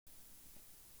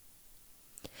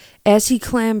As he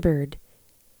clambered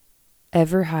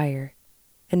ever higher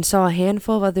and saw a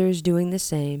handful of others doing the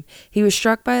same, he was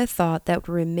struck by a thought that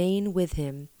would remain with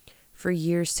him for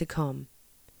years to come.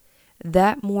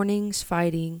 That morning's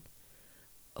fighting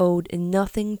owed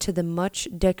nothing to the much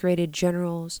decorated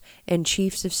generals and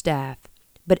chiefs of staff,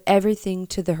 but everything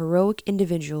to the heroic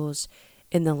individuals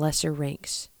in the lesser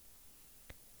ranks.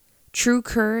 True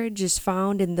courage is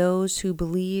found in those who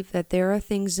believe that there are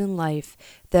things in life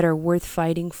that are worth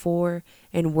fighting for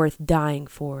and worth dying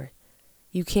for.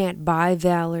 You can't buy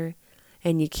valor,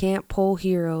 and you can't pull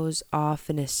heroes off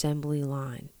an assembly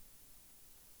line.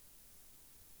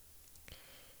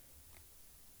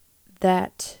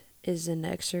 That is an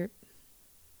excerpt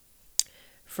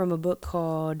from a book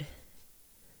called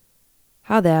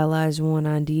How the Allies Won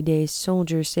on D-Day.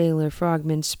 Soldier, sailor,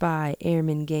 frogman, spy,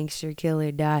 airman, gangster,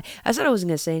 killer, die. I said I wasn't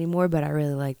going to say anymore, but I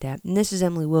really like that. And this is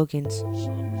Emily Wilkins,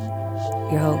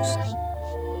 your host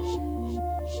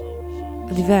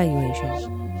of Evaluation,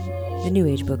 the New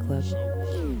Age Book Club.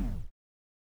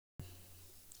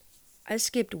 I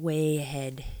skipped way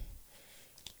ahead,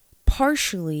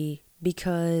 partially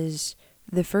because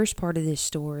the first part of this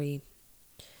story,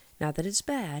 not that it's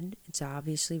bad, it's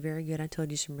obviously very good. I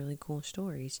told you some really cool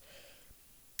stories.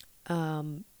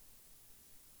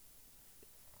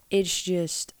 It's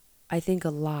just, I think, a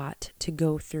lot to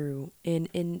go through.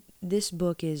 And this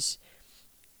book is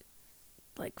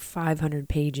like 500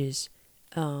 pages.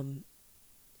 And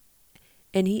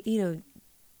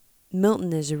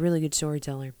Milton is a really good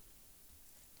storyteller.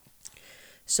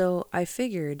 So I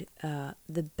figured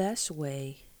the best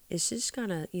way is just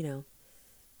kind of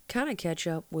catch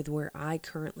up with where I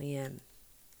currently am.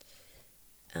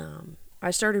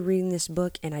 I started reading this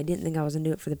book and I didn't think I was going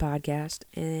to do it for the podcast.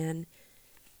 And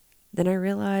then I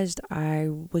realized I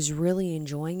was really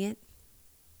enjoying it.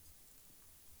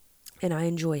 And I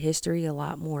enjoy history a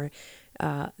lot more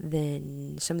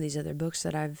than some of these other books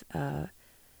that I've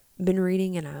been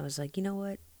reading. And I was like, you know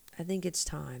what? I think it's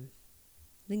time.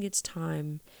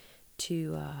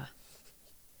 To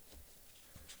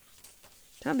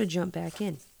jump back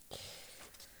in.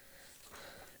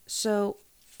 So,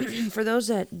 for those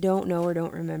that don't know or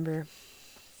don't remember,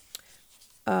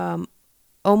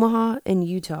 Omaha and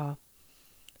Utah,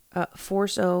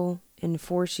 Force O and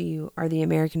Force U are the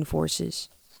American forces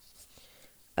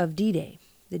of D-Day,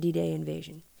 the D-Day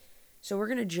invasion. So we're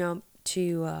going to jump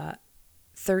to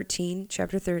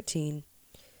chapter 13,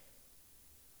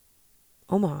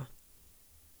 Omaha.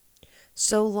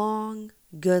 So long,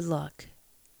 good luck.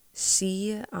 See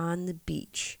you on the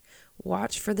beach.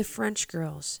 Watch for the French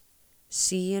girls.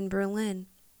 See you in Berlin.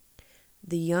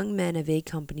 The young men of A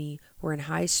Company were in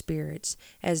high spirits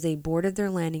as they boarded their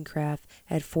landing craft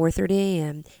at 4:30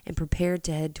 a.m. and prepared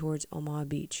to head towards Omaha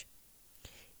Beach.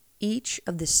 Each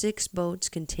of the 6 boats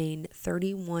contained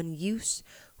 31 youths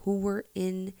who were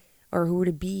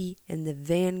to be in the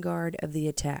vanguard of the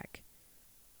attack.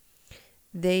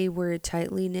 They were a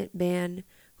tightly knit band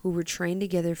who were trained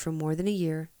together for more than a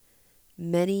year.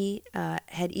 Many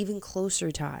had even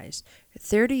closer ties.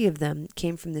 30 of them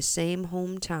came from the same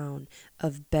hometown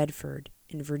of Bedford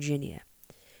in Virginia.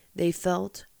 They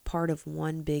felt part of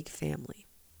one big family.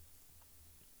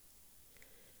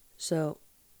 So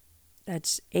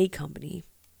that's A Company.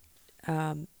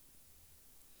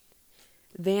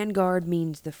 Vanguard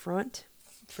means the front,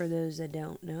 for those that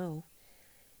don't know.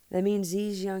 That means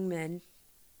these young men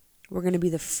were going to be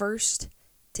the first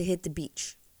to hit the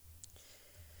beach.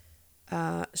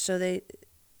 So they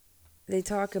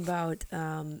talk about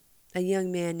a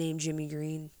young man named Jimmy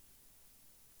Green.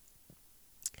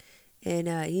 And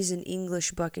he's an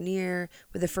English buccaneer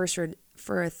with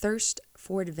a thirst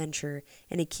for adventure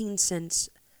and a keen sense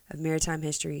of maritime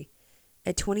history.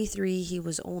 At 23, he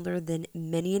was older than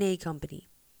many in A Company.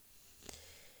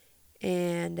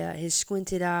 And his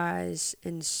squinted eyes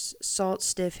and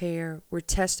salt-stiff hair were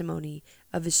testimony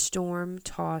of his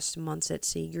storm-tossed months at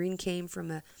sea. Green came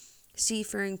from a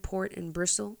seafaring port in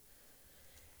Bristol.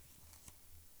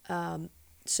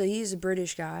 So he's a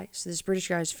British guy. So this British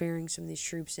guy is ferrying some of these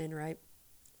troops in, right?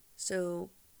 So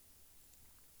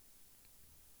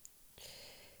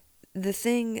the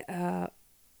thing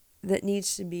that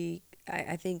needs to be,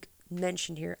 I think,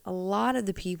 mentioned here, a lot of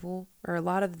the people, or a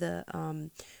lot of the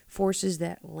forces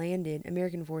that landed,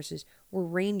 American forces, were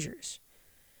Rangers.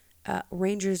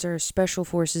 Rangers are special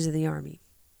forces of the Army.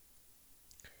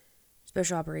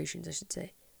 Special operations, I should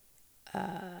say.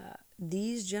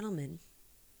 These gentlemen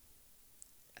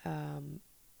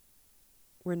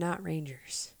were not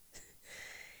Rangers.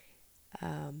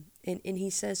 And he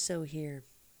says so here.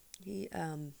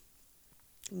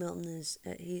 Milton is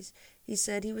he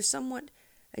said he was somewhat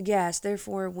aghast,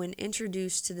 therefore, when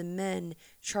introduced to the men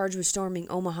charged with storming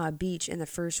Omaha Beach in the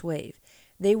first wave.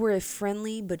 They were a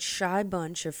friendly but shy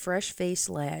bunch of fresh-faced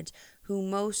lads who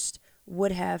most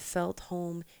would have felt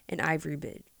home in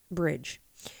Ivory Bridge,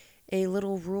 a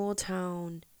little rural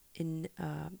town in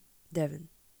Devon,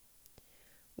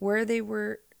 where they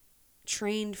were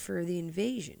trained for the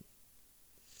invasion.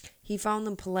 He found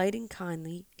them polite and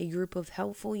kindly, a group of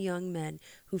helpful young men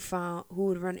who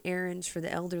would run errands for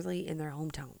the elderly in their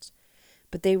hometowns.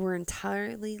 But they were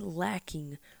entirely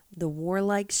lacking the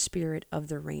warlike spirit of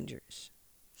the Rangers.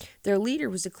 Their leader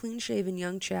was a clean-shaven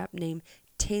young chap named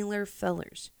Taylor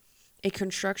Fellers, a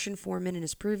construction foreman in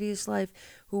his previous life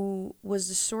who was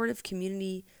the sort of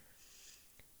community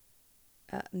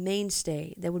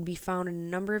mainstay that would be found in a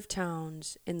number of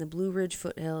towns in the Blue Ridge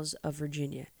foothills of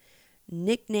Virginia.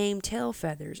 Nicknamed Tail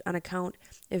Feathers on account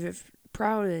of his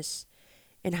prowess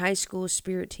in high school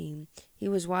spirit team, he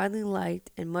was widely liked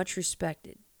and much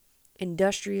respected.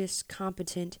 Industrious,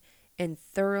 competent, and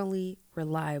thoroughly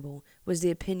reliable was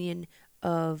the opinion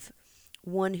of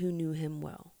one who knew him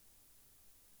well.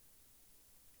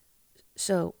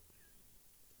 So,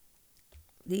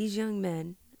 these young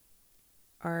men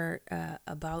are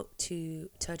about to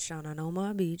touch down on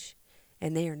Omaha Beach,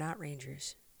 and they are not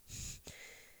Rangers.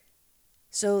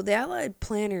 So the Allied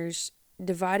planners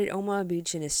divided Omaha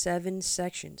Beach into 7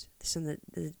 sections. This is on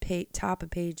the top of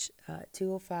page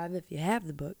 205 if you have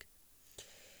the book.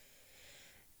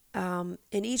 And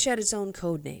each had its own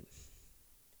code name.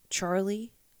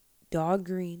 Charlie, Dog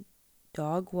Green,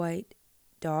 Dog White,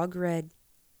 Dog Red,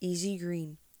 Easy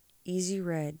Green, Easy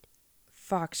Red,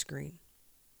 Fox Green.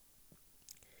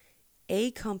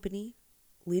 A Company,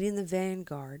 leading the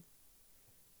vanguard,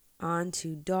 on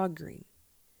to Dog Green.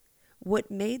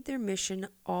 What made their mission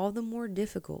all the more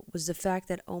difficult was the fact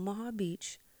that Omaha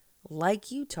Beach,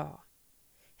 like Utah,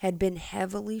 had been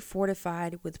heavily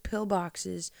fortified with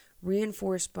pillboxes,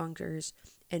 reinforced bunkers,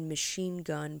 and machine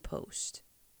gun posts.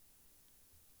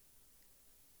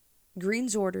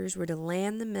 Green's orders were to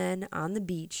land the men on the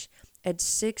beach at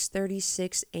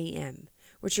 6:36 a.m.,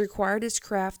 which required his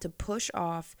craft to push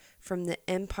off from the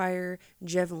Empire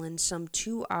Javelin some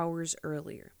 2 hours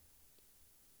earlier.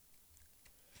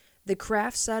 The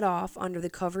craft set off under the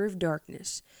cover of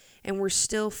darkness and were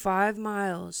still 5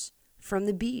 miles from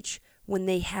the beach when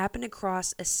they happened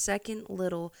across a second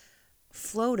little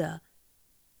flota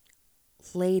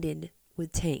laden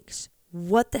with tanks.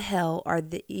 "What the hell are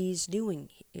these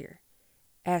doing here?"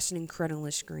 asked an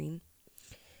incredulous Green.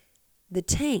 The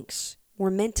tanks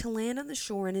were meant to land on the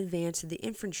shore in advance of the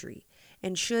infantry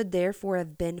and should therefore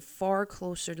have been far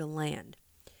closer to land.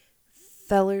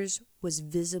 Fellers was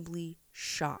visibly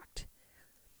shocked.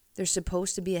 "They're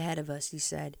supposed to be ahead of us," he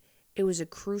said. It was a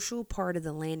crucial part of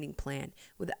the landing plan.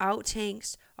 Without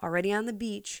tanks already on the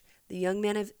beach, the young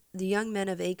men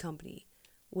of A Company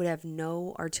would have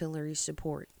no artillery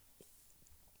support.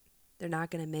 "They're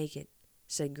not going to make it,"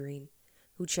 said Green,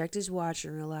 who checked his watch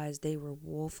and realized they were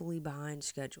woefully behind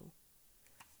schedule.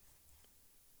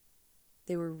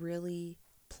 They were really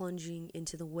plunging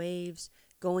into the waves,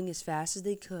 going as fast as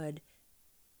they could,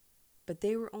 but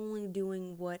they were only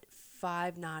doing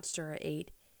 5 knots to our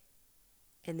 8,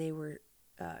 and they were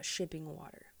shipping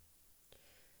water.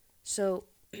 So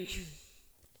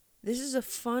this is a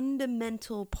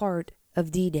fundamental part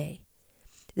of D-Day.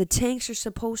 The tanks are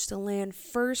supposed to land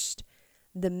first,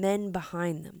 the men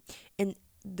behind them. And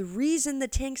the reason the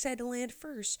tanks had to land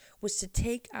first was to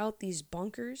take out these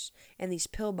bunkers and these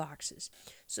pillboxes.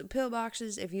 So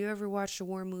pillboxes, if you ever watched a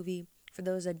war movie, for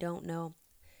those that don't know,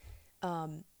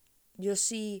 you'll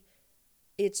see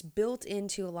it's built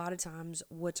into a lot of times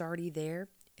what's already there.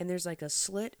 And there's like a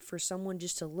slit for someone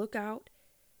just to look out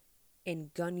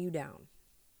and gun you down.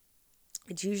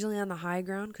 It's usually on the high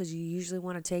ground because you usually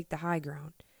want to take the high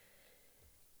ground.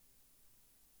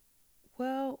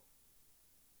 Well,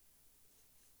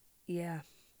 yeah,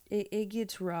 it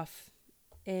gets rough.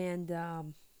 And,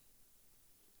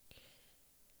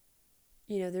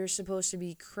 there's supposed to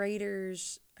be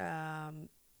craters.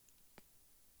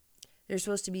 There's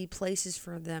supposed to be places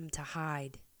for them to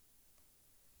hide.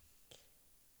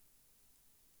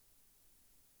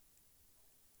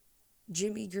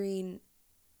 Jimmy Green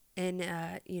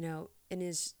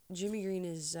Jimmy Green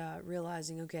is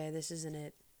realizing, okay, this isn't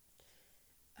it.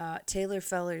 Taylor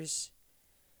Fellers,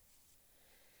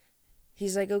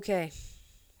 he's like, okay,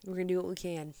 we're going to do what we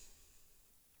can.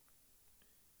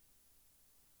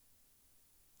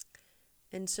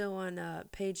 And so on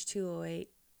page 208,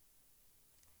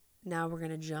 now we're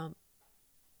going to jump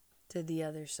to the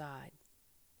other side.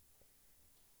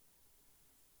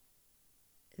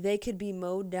 They could be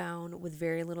mowed down with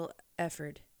very little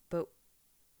effort, but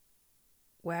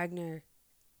Wagner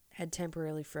had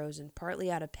temporarily frozen,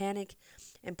 partly out of panic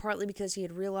and partly because he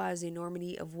had realized the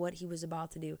enormity of what he was about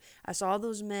to do. I saw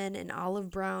those men in olive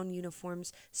brown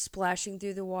uniforms splashing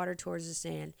through the water towards the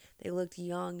sand. They looked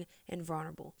young and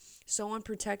vulnerable, so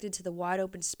unprotected to the wide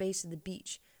open space of the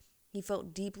beach. He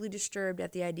felt deeply disturbed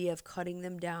at the idea of cutting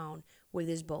them down with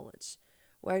his bullets.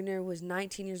 Wagner was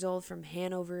 19 years old, from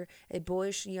Hanover, a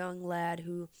boyish young lad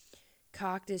who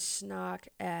cocked his snock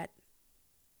at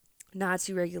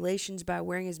Nazi regulations by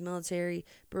wearing his military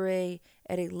beret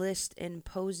at a list and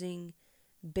posing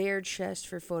bare chest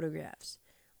for photographs.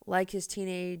 Like his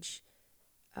teenage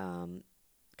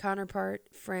counterpart,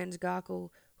 Franz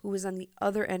Gockel, who was on the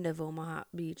other end of Omaha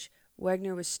Beach,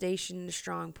 Wagner was stationed in a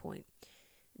strong point,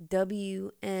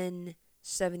 WN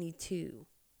 72,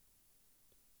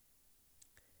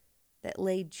 that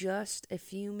lay just a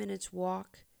few minutes'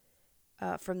 walk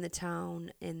from the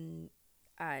town, and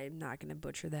I'm not going to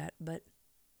butcher that, but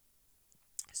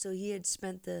so he had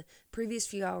spent the previous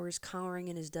few hours cowering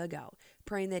in his dugout,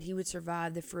 praying that he would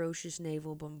survive the ferocious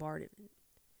naval bombardment.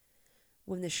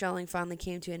 When the shelling finally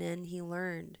came to an end, he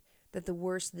learned that the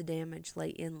worst of the damage lay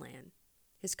inland.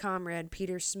 His comrade,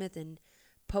 Peter Smithen,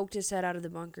 poked his head out of the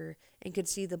bunker and could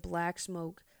see the black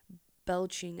smoke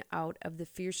belching out of the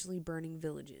fiercely burning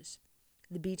villages.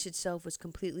 The beach itself was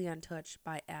completely untouched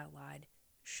by Allied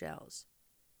shells.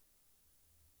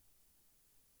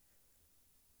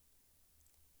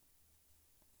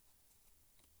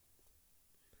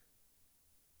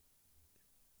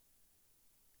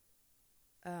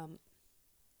 Um,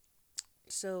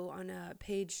 so on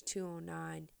page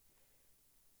 209,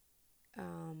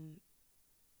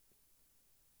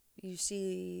 you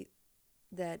see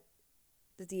that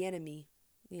the enemy,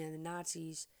 the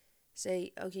Nazis,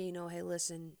 say, okay, hey,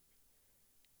 listen,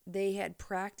 they had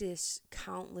practiced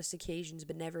countless occasions,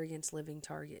 but never against living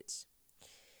targets.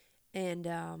 And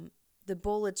the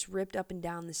bullets ripped up and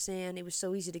down the sand. It was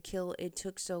so easy to kill. It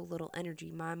took so little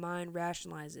energy. My mind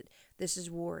rationalized it. This is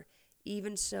war.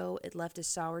 Even so, it left a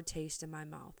sour taste in my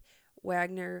mouth.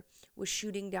 Wagner was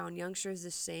shooting down youngsters the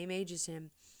same age as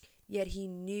him, yet he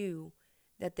knew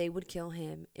that they would kill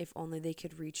him if only they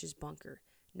could reach his bunker.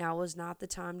 Now was not the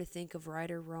time to think of right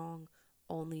or wrong,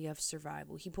 only of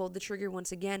survival. He pulled the trigger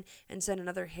once again and sent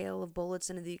another hail of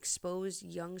bullets into the exposed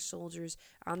young soldiers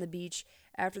on the beach.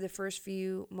 After the first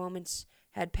few moments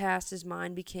had passed, his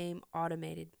mind became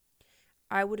automated.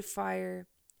 I would fire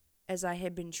as I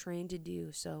had been trained to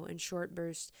do so, in short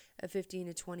bursts of 15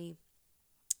 to 20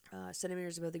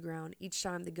 centimeters above the ground. Each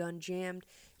time the gun jammed,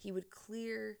 he would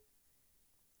clear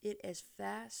it as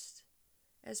fast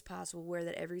as possible, where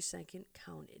that every second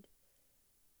counted.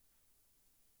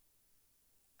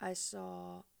 I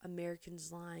saw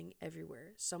Americans lying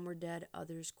everywhere. Some were dead,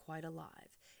 others quite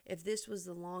alive. If this was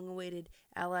the long-awaited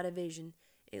Allied invasion,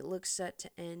 it looked set to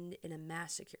end in a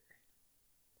massacre.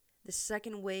 The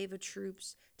second wave of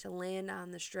troops to land on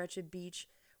the stretch of beach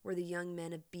were the young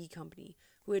men of B Company,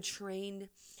 who had trained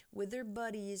with their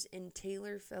buddies in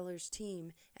Taylor Feller's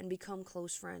team and become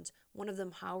close friends. One of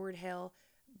them, Howard Hale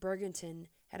Bergenton,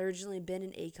 had originally been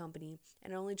in A Company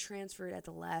and only transferred at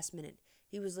the last minute.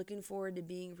 He was looking forward to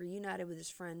being reunited with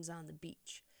his friends on the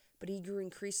beach. But he grew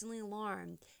increasingly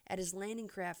alarmed as his landing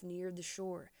craft neared the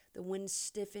shore. The wind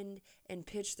stiffened and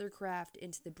pitched their craft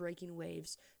into the breaking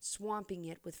waves, swamping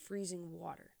it with freezing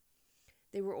water.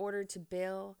 They were ordered to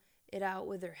bail it out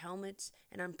with their helmets,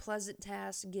 an unpleasant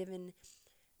task given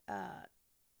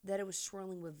that it was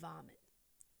swirling with vomit.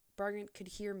 Bargant could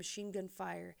hear machine gun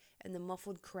fire and the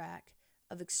muffled crack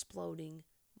of exploding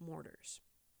mortars.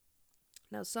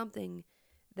 Now, something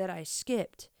that I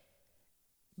skipped,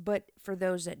 but for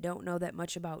those that don't know that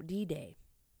much about D-Day,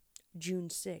 June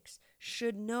 6th,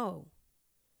 should know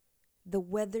the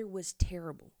weather was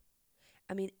terrible.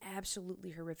 I mean,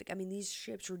 absolutely horrific. I mean, these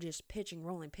ships were just pitching,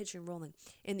 rolling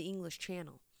in the English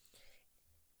Channel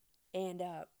and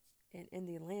in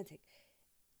the Atlantic.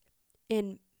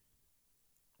 And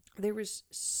there was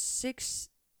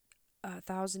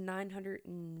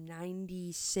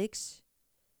 6,996.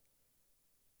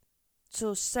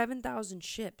 So 7,000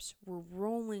 ships were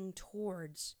rolling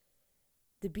towards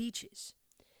the beaches.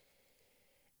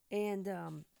 And,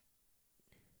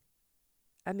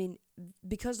 I mean,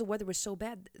 because the weather was so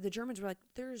bad, the Germans were like,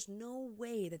 there's no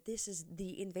way that this is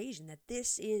the invasion, that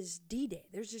this is D-Day.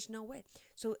 There's just no way.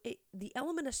 So the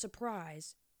element of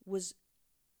surprise was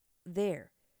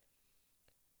there.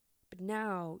 But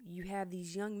now you have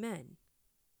these young men,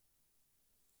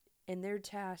 and they're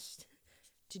tasked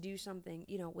to do something,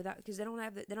 without, because they don't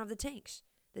have the tanks.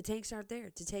 The tanks aren't there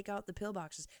to take out the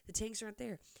pillboxes. The tanks aren't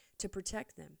there to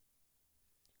protect them.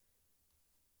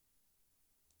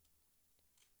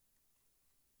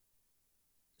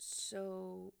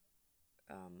 So,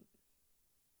 um,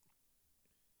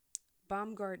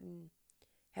 Baumgarten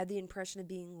had the impression of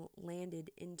being landed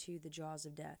into the jaws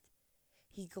of death.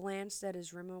 He glanced at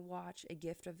his Rimmel watch, a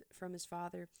gift from his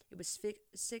father. It was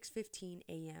 6:15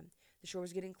 a.m. The shore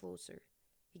was getting closer.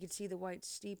 He could see the white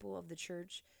steeple of the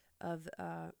church of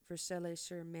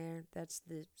Versailles-sur-Mer. That's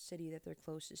the city that they're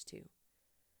closest to.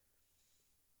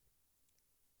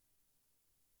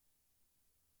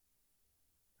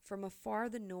 From afar,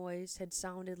 the noise had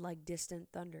sounded like distant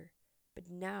thunder. But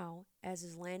now, as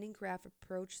his landing craft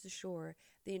approached the shore,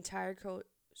 the entire coast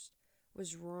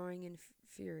was roaring in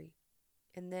fury.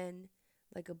 And then,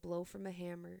 like a blow from a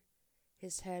hammer,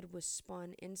 his head was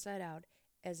spun inside out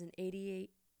as an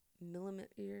 88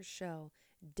 millimeter shell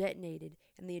detonated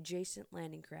in the adjacent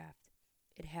landing craft.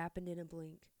 It happened in a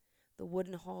blink. The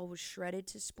wooden hull was shredded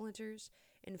to splinters,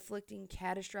 inflicting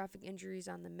catastrophic injuries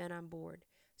on the men on board.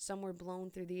 Some were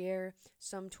blown through the air,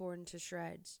 some torn to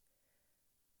shreds.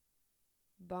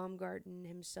 Baumgarten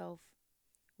himself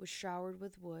was showered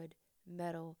with wood,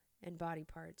 metal, and body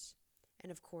parts,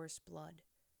 and of course blood.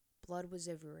 Blood was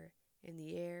everywhere, in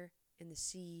the air, in the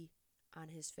sea, on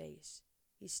his face.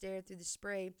 He stared through the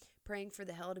spray, praying for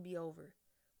the hell to be over.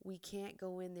 We can't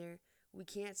go in there. We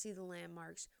can't see the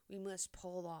landmarks. We must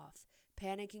pull off.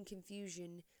 Panic and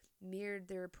confusion mirrored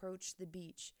their approach to the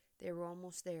beach. They were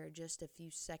almost there, just a few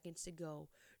seconds to go.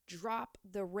 Drop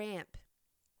the ramp.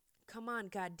 Come on,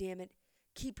 goddammit.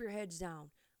 Keep your heads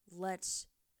down. Let's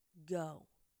go.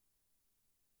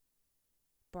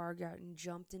 Baumgarten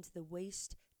jumped into the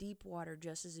waist deep water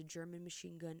just as a German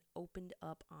machine gun opened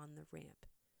up on the ramp.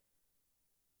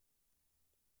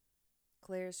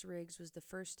 Clarice Riggs was the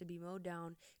first to be mowed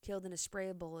down, killed in a spray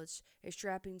of bullets. A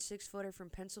strapping 6-footer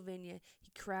from Pennsylvania,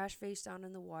 he crashed face down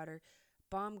in the water.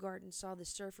 Baumgarten saw the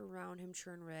surf around him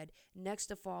turn red. Next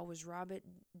to fall was Robert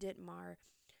Dittmar,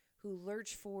 who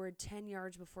lurched forward 10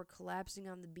 yards before collapsing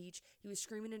on the beach. He was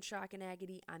screaming in shock and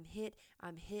agony, I'm hit,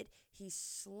 I'm hit. He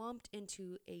slumped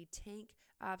into a tank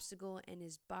obstacle and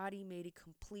his body made a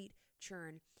complete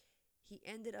churn. He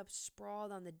ended up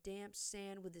sprawled on the damp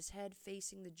sand with his head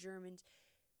facing the Germans,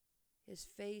 his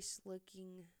face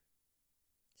looking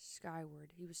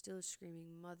skyward. He was still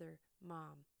screaming, Mother,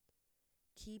 Mom.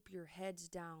 Keep your heads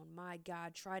down. My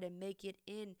God, try to make it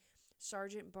in.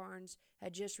 Sergeant Barnes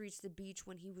had just reached the beach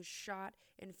when he was shot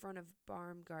in front of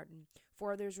Baumgarten.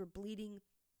 4 others were bleeding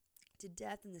to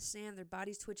death in the sand, their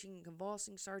bodies twitching and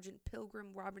convulsing. Sergeant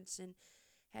Pilgrim Robinson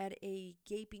had a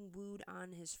gaping wound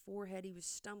on his forehead. He was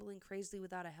stumbling crazily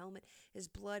without a helmet, his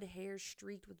blonde hair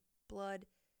streaked with blood.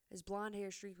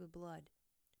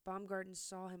 Baumgarten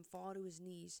saw him fall to his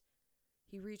knees.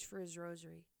 He reached for his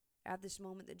rosary. At this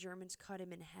moment, the Germans cut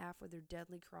him in half with their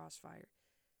deadly crossfire.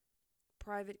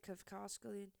 Private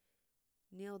Kafkaskalin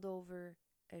kneeled over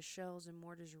as shells and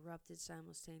mortars erupted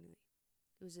simultaneously.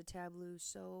 It was a tableau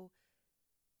so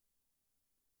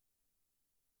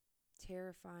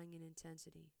terrifying in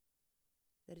intensity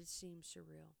that it seemed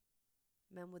surreal.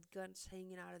 Men with guns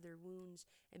hanging out of their wounds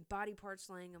and body parts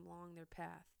laying along their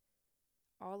path.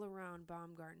 All around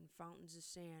Baumgarten, fountains of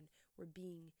sand were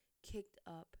being kicked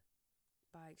up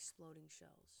by exploding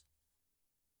shells.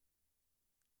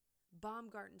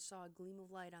 Baumgarten saw a gleam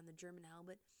of light on the German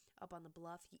helmet up on the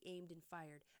bluff. He aimed and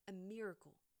fired. A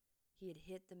miracle. He had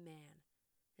hit the man.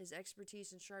 His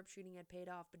expertise in sharpshooting had paid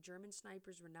off, but German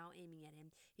snipers were now aiming at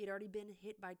him. He had already been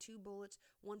hit by 2 bullets,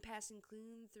 one passing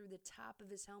clean through the top of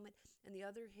his helmet and the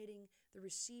other hitting the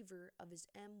receiver of his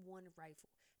M1 rifle.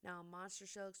 Now a monster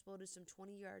shell exploded some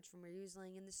 20 yards from where he was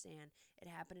laying in the sand. It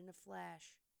happened in a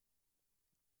flash.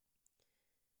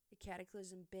 A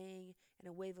cataclysm bang and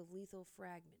a wave of lethal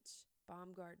fragments.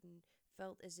 Baumgarten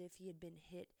felt as if he had been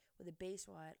hit with a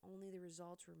baseball bat, only the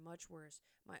results were much worse.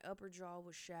 My upper jaw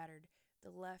was shattered. The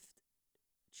left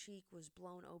cheek was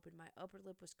blown open. My upper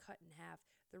lip was cut in half.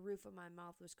 The roof of my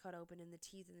mouth was cut open, and the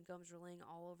teeth and the gums were laying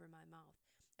all over my mouth.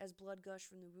 As blood gushed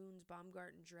from the wounds,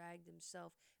 Baumgarten dragged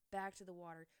himself back to the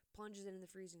water, plunged it in the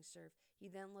freezing surf. He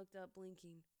then looked up,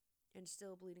 blinking and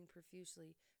still bleeding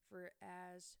profusely, for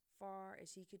as far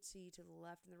as he could see to the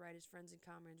left and the right, his friends and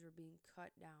comrades were being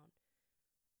cut down.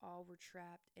 All were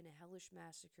trapped in a hellish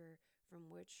massacre from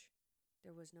which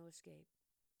there was no escape.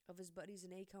 Of his buddies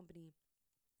in A Company,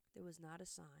 there was not a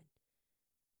sign.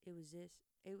 It was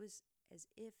as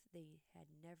if they had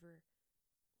never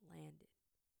landed.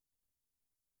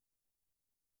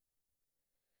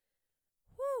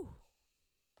 Whew!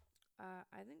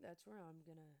 I think that's where I'm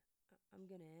gonna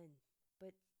end.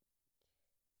 But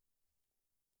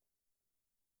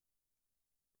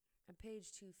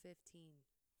page 215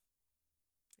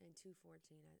 and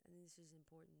 214, I think this is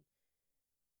important.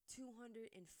 205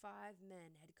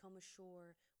 men had come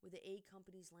ashore with the A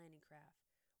Company's landing craft.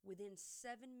 Within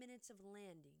 7 minutes of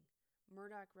landing,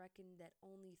 Murdoch reckoned that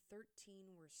only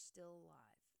 13 were still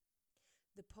alive.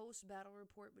 The post-battle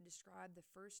report would describe the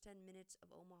first 10 minutes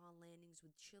of Omaha landings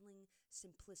with chilling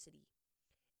simplicity.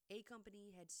 A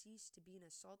Company had ceased to be an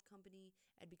assault company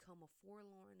and become a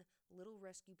forlorn little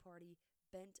rescue party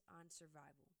bent on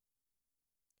survival.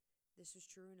 This was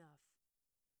true enough.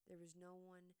 There was no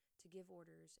one to give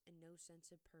orders and no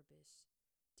sense of purpose.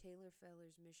 Taylor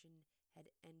Feller's mission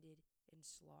had ended in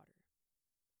slaughter.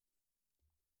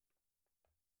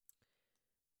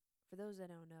 For those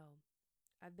that don't know,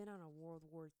 I've been on a World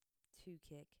War II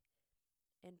kick,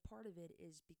 and part of it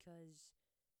is because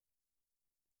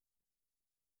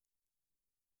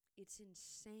it's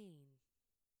insane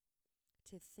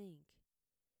to think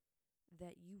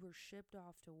that you were shipped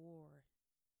off to war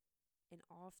and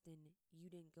often you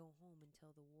didn't go home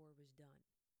until the war was done.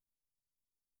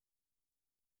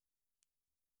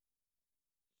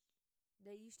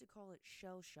 They used to call it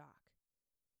shell shock,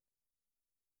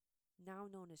 now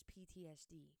known as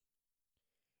PTSD.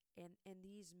 And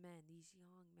these men, these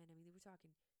young men, I mean, they were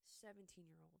talking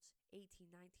 17-year-olds, 18,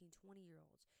 19,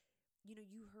 20-year-olds. You know,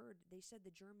 you heard, they said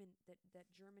the German, that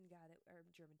German guy, the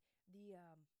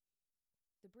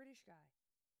British guy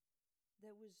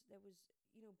that was,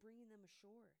 bringing them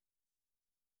ashore.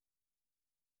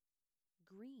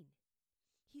 Green.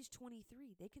 He's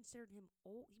 23. They considered him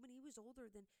old. He was older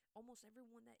than almost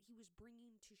everyone that he was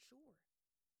bringing to shore.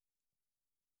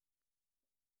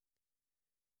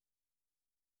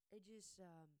 It just,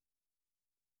 I'm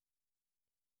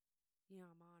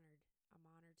honored. I'm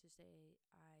honored to say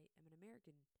I am an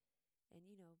American. And,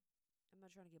 I'm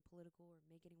not trying to get political or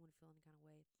make anyone feel any kind of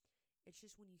way. It's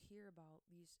just when you hear about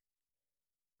these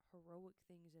heroic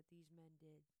things that these men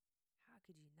did, how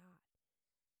could you not?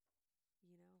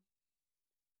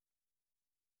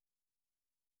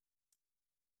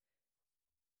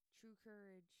 True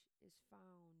courage is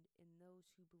found in those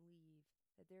who believe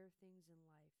that there are things in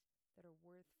life that are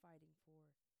worth fighting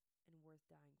for and worth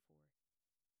dying for.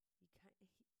 You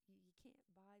can't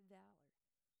buy valor,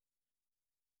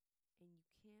 and you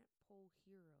can't pull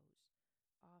heroes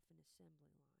off an assembly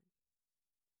line.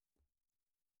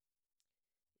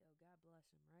 Yo, God bless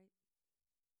them, right?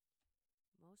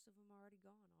 Most of them are already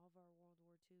gone. All of our World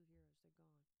War II heroes, they're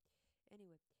gone.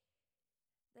 Anyway,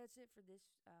 that's it for this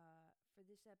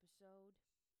episode.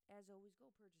 As always, go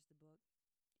purchase the book.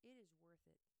 It is worth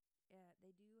it.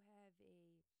 They do have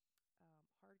a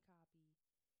hard copy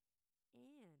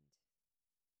and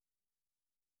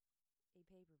a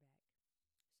paperback.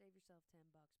 Save yourself $10,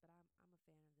 but I'm a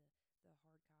fan of the hard copy. As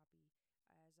I've gotten older,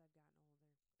 kind of fade into that.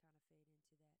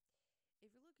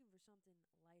 If you're looking for something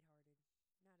lighthearted,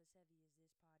 not as heavy as this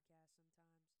podcast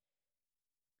sometimes,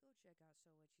 go check out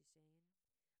So What You Saying.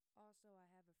 Also, I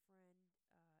have a friend,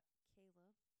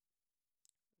 Kayla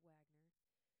Wagner.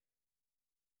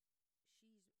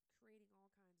 She's creating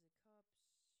all kinds of cups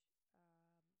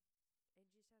and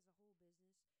just has a whole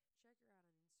business. Check her out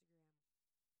on Instagram.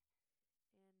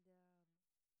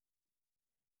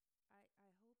 And I hope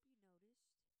you noticed I decided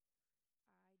to add